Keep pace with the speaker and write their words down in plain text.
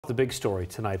the big story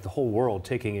tonight, the whole world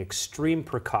taking extreme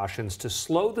precautions to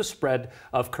slow the spread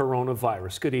of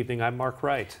coronavirus. Good evening, I'm Mark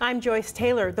Wright. I'm Joyce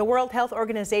Taylor. The World Health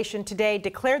Organization today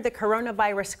declared the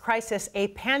coronavirus crisis a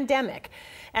pandemic.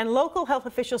 And local health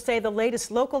officials say the latest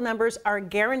local numbers are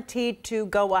guaranteed to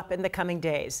go up in the coming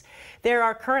days. There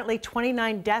are currently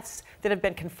 29 deaths that have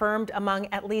been confirmed among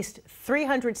at least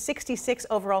 366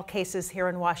 overall cases here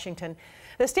in Washington.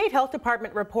 The state health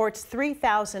department reports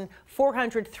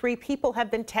 3,403 people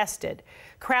have been tested.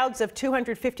 Crowds of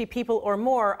 250 people or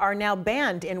more are now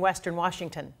banned in Western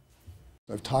Washington.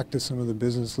 I've talked to some of the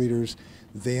business leaders.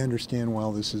 They understand why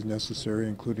this is necessary,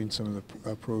 including some of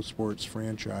the pro sports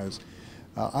franchise.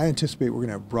 I anticipate we're going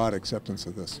to have broad acceptance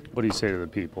of this. What do you say to the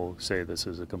people who say this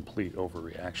is a complete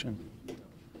overreaction?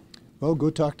 Well,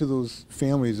 go talk to those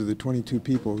families of the 22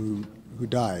 people who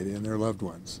died and their loved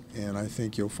ones. And I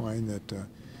think you'll find that,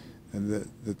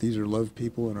 that these are loved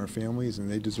people in our families and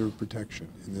they deserve protection.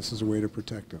 And this is a way to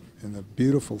protect them. And the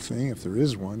beautiful thing, if there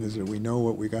is one, is that we know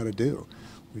what we got to do.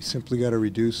 We simply got to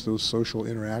reduce those social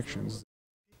interactions.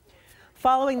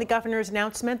 Following the governor's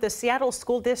announcement, the Seattle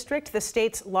School District, the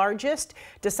state's largest,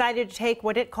 decided to take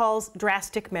what it calls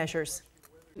drastic measures.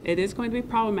 It is going to be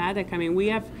problematic. I mean, we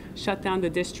have shut down the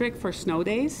district for snow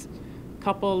days, a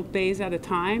couple days at a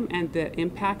time, and the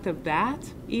impact of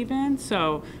that even.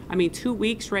 So, I mean, 2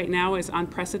 weeks right now is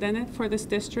unprecedented for this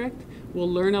district. We'll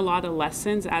learn a lot of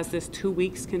lessons as this 2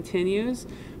 weeks continues,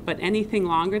 but anything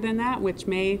longer than that, which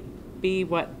may be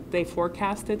what they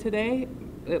forecasted today,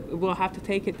 we'll have to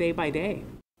take it day by day.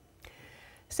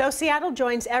 So Seattle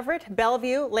joins Everett,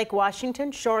 Bellevue, Lake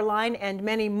Washington, Shoreline, and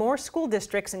many more school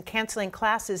districts in canceling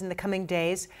classes in the coming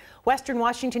days. Western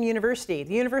Washington University,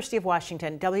 the University of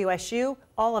Washington, WSU,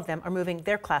 all of them are moving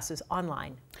their classes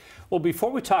online. Well, before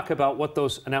we talk about what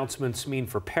those announcements mean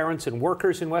for parents and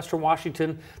workers in Western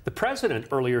Washington, the president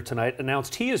earlier tonight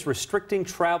announced he is restricting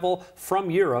travel from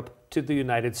Europe to the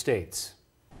United States.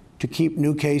 To keep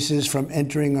new cases from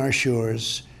entering our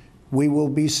shores, we will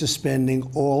be suspending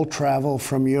all travel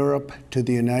from Europe to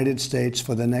the United States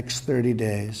for the next 30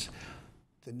 days.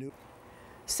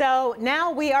 So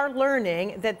now we are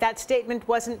learning that that statement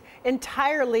wasn't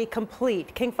entirely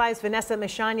complete. King 5's Vanessa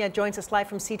Mishania joins us live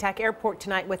from SeaTac Airport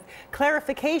tonight with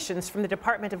clarifications from the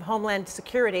Department of Homeland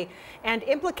Security and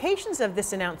implications of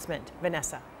this announcement.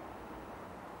 Vanessa.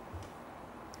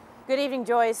 Good evening,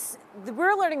 Joyce.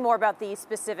 We're learning more about the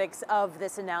specifics of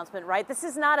this announcement, right? This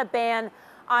is not a ban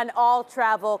on all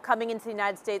travel coming into the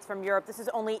United States from Europe. This is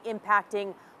only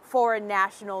impacting foreign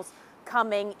nationals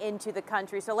coming into the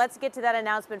country. So let's get to that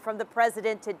announcement from the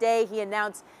president today. He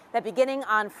announced that beginning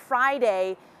on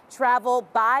Friday, travel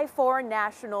by foreign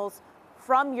nationals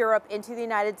from Europe into the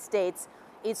United States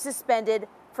is suspended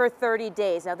for 30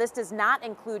 days. Now, this does not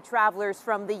include travelers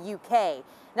from the UK.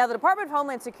 Now, the Department of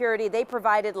Homeland Security, they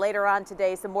provided later on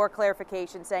today some more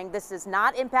clarification saying this does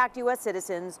not impact U.S.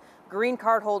 citizens, green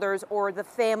card holders, or the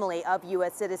family of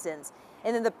U.S. citizens.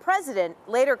 And then the president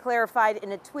later clarified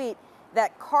in a tweet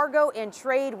that cargo and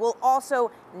trade will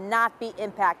also not be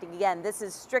impacted. Again, this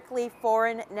is strictly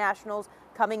foreign nationals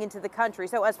coming into the country.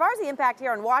 So as far as the impact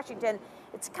here in Washington,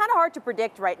 it's kind of hard to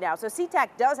predict right now. So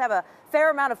SeaTac does have a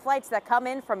fair amount of flights that come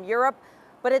in from Europe,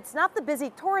 but it's not the busy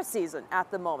tourist season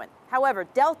at the moment. However,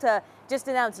 Delta just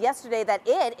announced yesterday that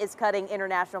it is cutting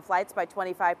international flights by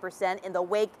 25% in the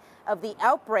wake of the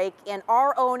outbreak. And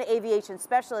our own aviation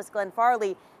specialist, Glenn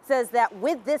Farley, says that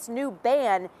with this new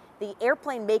ban, the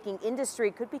airplane making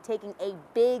industry could be taking a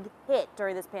big hit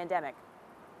during this pandemic.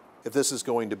 If this is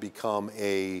going to become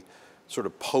a sort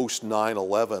of post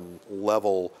 9/11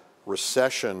 level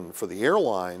recession for the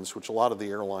airlines, which a lot of the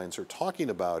airlines are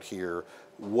talking about here,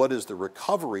 what is the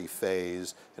recovery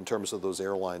phase in terms of those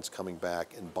airlines coming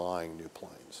back and buying new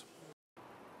planes?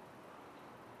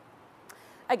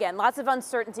 Again, lots of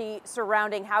uncertainty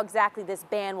surrounding how exactly this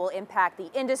ban will impact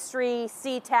the industry,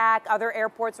 SeaTac, other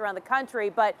airports around the country.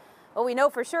 But what we know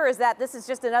for sure is that this is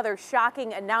just another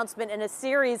shocking announcement in a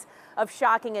series of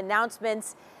shocking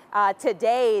announcements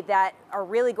today that are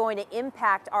really going to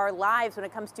impact our lives when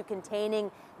it comes to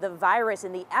containing the virus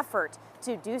and the effort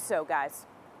to do so, guys.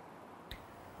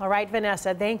 All right,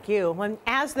 Vanessa, thank you.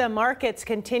 As the markets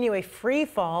continue a free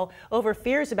fall over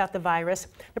fears about the virus,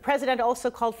 the president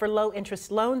also called for low-interest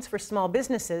loans for small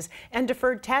businesses and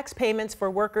deferred tax payments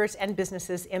for workers and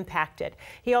businesses impacted.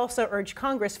 He also urged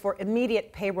Congress for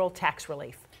immediate payroll tax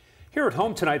relief. Here at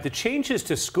home tonight, the changes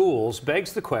to schools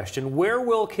begs the question, where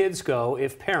will kids go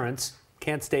if parents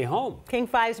can't stay home? King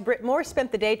 5's Britt Moore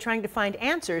spent the day trying to find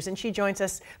answers, and she joins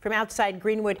us from outside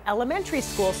Greenwood Elementary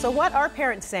School. So what are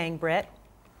parents saying, Britt?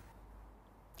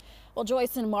 Well,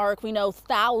 Joyce and Mark, we know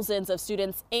thousands of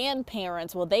students and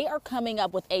parents, well, they are coming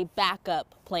up with a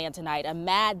backup plan tonight, a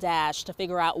mad dash to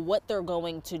figure out what they're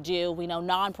going to do. We know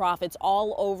nonprofits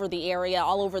all over the area,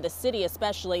 all over the city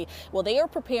especially, well, they are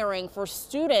preparing for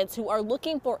students who are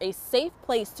looking for a safe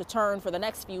place to turn for the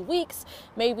next few weeks,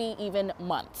 maybe even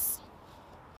months.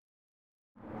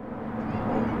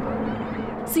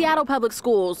 Seattle Public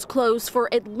Schools closed for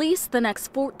at least the next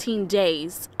 14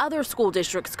 days. Other school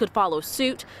districts could follow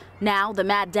suit. Now the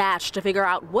mad dash to figure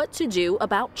out what to do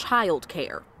about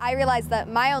childcare. I realized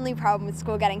that my only problem with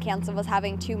school getting canceled was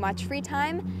having too much free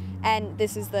time, and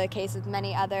this is the case with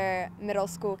many other middle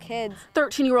school kids.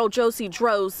 13-year-old Josie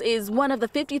Droz is one of the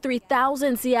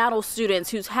 53,000 Seattle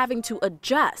students who's having to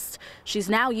adjust. She's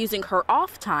now using her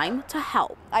off time to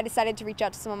help. I decided to reach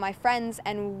out to some of my friends,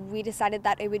 and we decided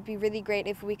that it would be really great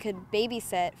if we could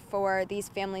babysit for these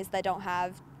families that don't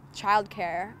have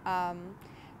childcare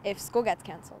if school gets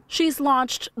canceled. She's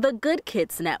launched the Good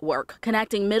Kids Network,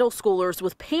 connecting middle schoolers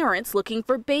with parents looking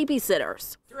for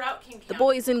babysitters. Throughout King County. The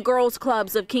Boys and Girls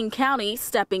Clubs of King County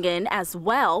stepping in as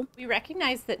well. We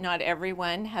recognize that not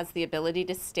everyone has the ability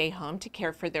to stay home to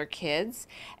care for their kids,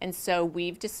 and so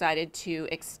we've decided to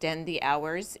extend the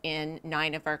hours in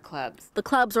 9 of our clubs. The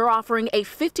clubs are offering a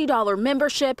 $50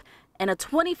 membership and a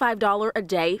 $25 a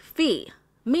day fee.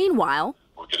 Meanwhile,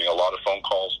 we're getting a lot of phone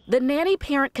calls. The Nanny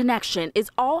Parent Connection is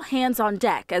all hands on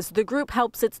deck as the group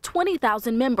helps its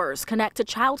 20,000 members connect to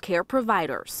child care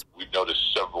providers. We've noticed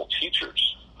several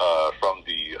teachers from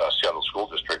the Seattle School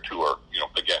District who are,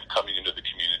 again, coming into the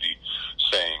community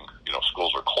saying,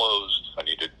 schools are closed. I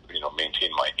need to,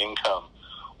 maintain my income,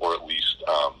 or at least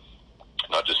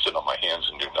not just sit on my hands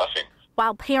and do nothing.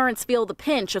 While parents feel the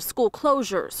pinch of school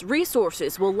closures,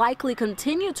 resources will likely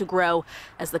continue to grow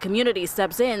as the community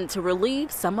steps in to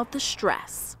relieve some of the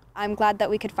stress. I'm glad that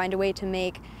we could find a way to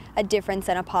make a difference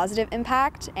and a positive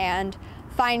impact and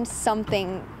find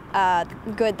something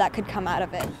good that could come out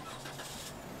of it.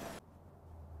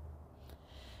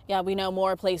 Yeah, we know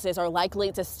more places are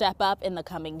likely to step up in the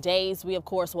coming days. We, of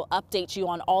course, will update you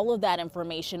on all of that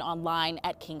information online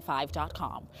at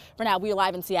king5.com. For now, we are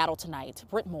live in Seattle tonight.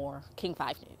 Britt Moore, King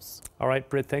 5 News. All right,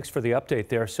 Britt, thanks for the update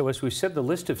there. So as we said, the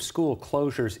list of school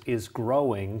closures is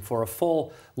growing. For a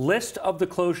full list of the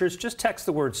closures, just text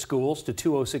the word schools to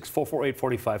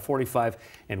 206-448-4545,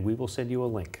 and we will send you a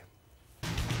link.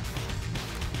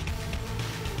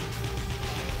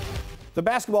 The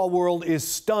basketball world is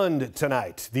stunned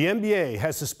tonight. The NBA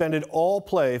has suspended all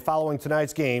play following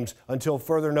tonight's games until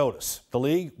further notice. The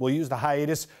league will use the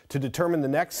hiatus to determine the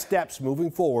next steps moving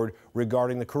forward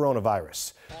regarding the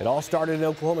coronavirus. It all started in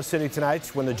Oklahoma City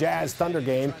tonight when the Jazz Thunder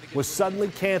game was suddenly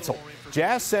canceled.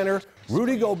 Jazz center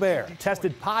Rudy Gobert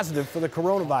tested positive for the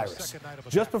coronavirus.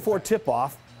 Just before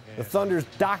tip-off, the Thunder's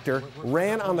doctor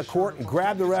ran on the court and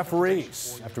grabbed the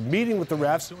referees. After meeting with the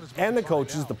refs and the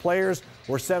coaches, the players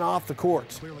were sent off the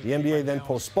court. The NBA then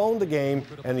postponed the game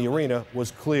and the arena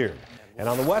was cleared. And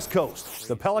on the West Coast,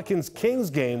 the Pelicans-Kings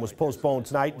game was postponed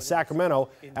tonight in Sacramento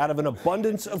out of an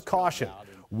abundance of caution.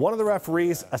 One of the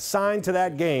referees assigned to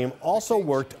that game also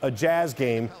worked a Jazz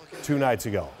game 2 nights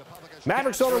ago.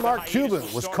 Mavericks owner Mark Cuban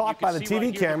was caught by the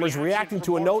TV cameras reacting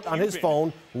to a note on his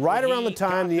phone right around the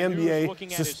time the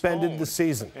NBA suspended the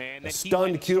season. A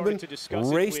stunned Cuban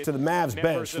raced to the Mavs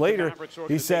bench. Later,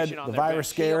 he said the virus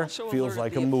scare feels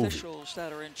like a movie.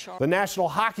 The National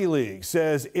Hockey League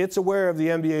says it's aware of the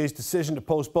NBA's decision to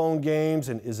postpone games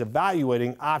and is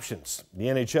evaluating options. The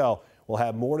NHL will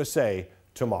have more to say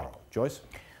tomorrow. Joyce?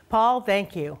 Paul,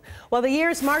 thank you. Well, the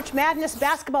year's March Madness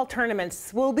basketball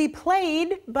tournaments will be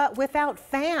played, but without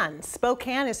fans.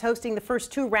 Spokane is hosting the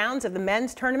first 2 rounds of the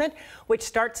men's tournament, which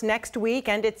starts next week,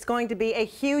 and it's going to be a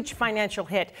huge financial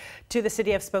hit to the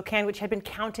city of Spokane, which had been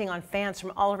counting on fans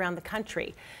from all around the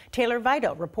country. Taylor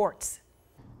Vito reports.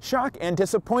 Shock and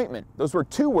disappointment. Those were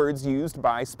 2 words used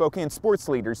by Spokane sports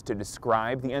leaders to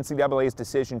describe the NCAA's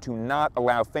decision to not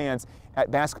allow fans at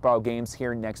basketball games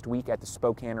here next week at the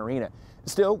Spokane Arena.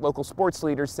 Still, local sports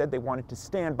leaders said they wanted to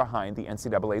stand behind the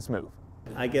NCAA's move.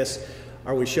 I guess,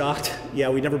 are we shocked? Yeah,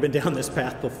 we've never been down this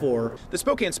path before. The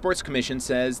Spokane Sports Commission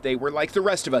says they were like the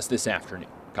rest of us this afternoon,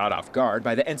 caught off guard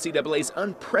by the NCAA's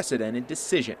unprecedented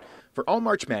decision. For all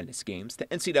March Madness games, the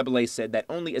NCAA said that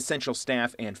only essential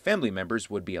staff and family members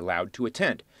would be allowed to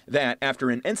attend. That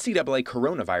after an NCAA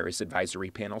coronavirus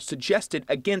advisory panel suggested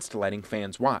against letting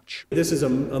fans watch. This is a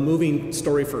moving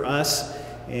story for us,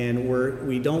 and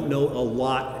we don't know a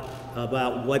lot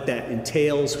about what that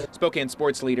entails. Spokane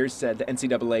sports leaders said the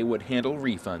NCAA would handle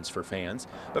refunds for fans,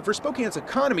 but for Spokane's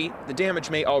economy, the damage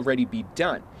may already be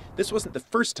done. This wasn't the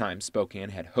first time Spokane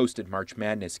had hosted March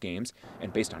Madness games,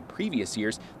 and based on previous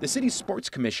years, the city's sports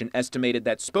commission estimated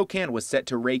that Spokane was set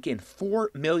to rake in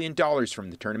 $4 million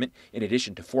from the tournament, in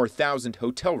addition to 4,000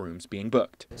 hotel rooms being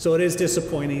booked. So it is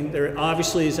disappointing. There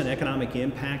obviously is an economic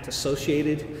impact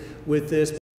associated with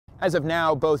this. As of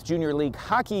now, both Junior League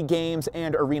hockey games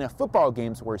and arena football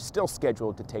games were still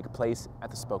scheduled to take place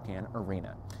at the Spokane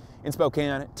Arena. In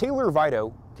Spokane, Taylor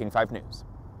Vito, King 5 News.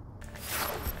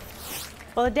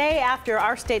 Well, a day after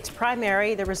our state's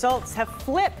primary, the results have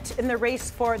flipped in the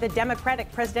race for the Democratic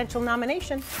presidential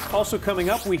nomination. Also coming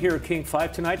up, we hear King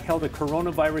 5 tonight held a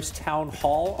coronavirus town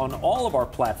hall on all of our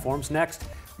platforms. Next,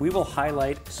 we will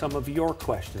highlight some of your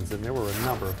questions, and there were a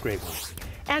number of great ones.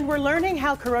 And we're learning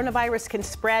how coronavirus can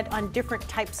spread on different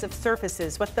types of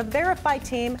surfaces, what the Verify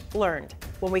team learned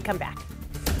when we come back.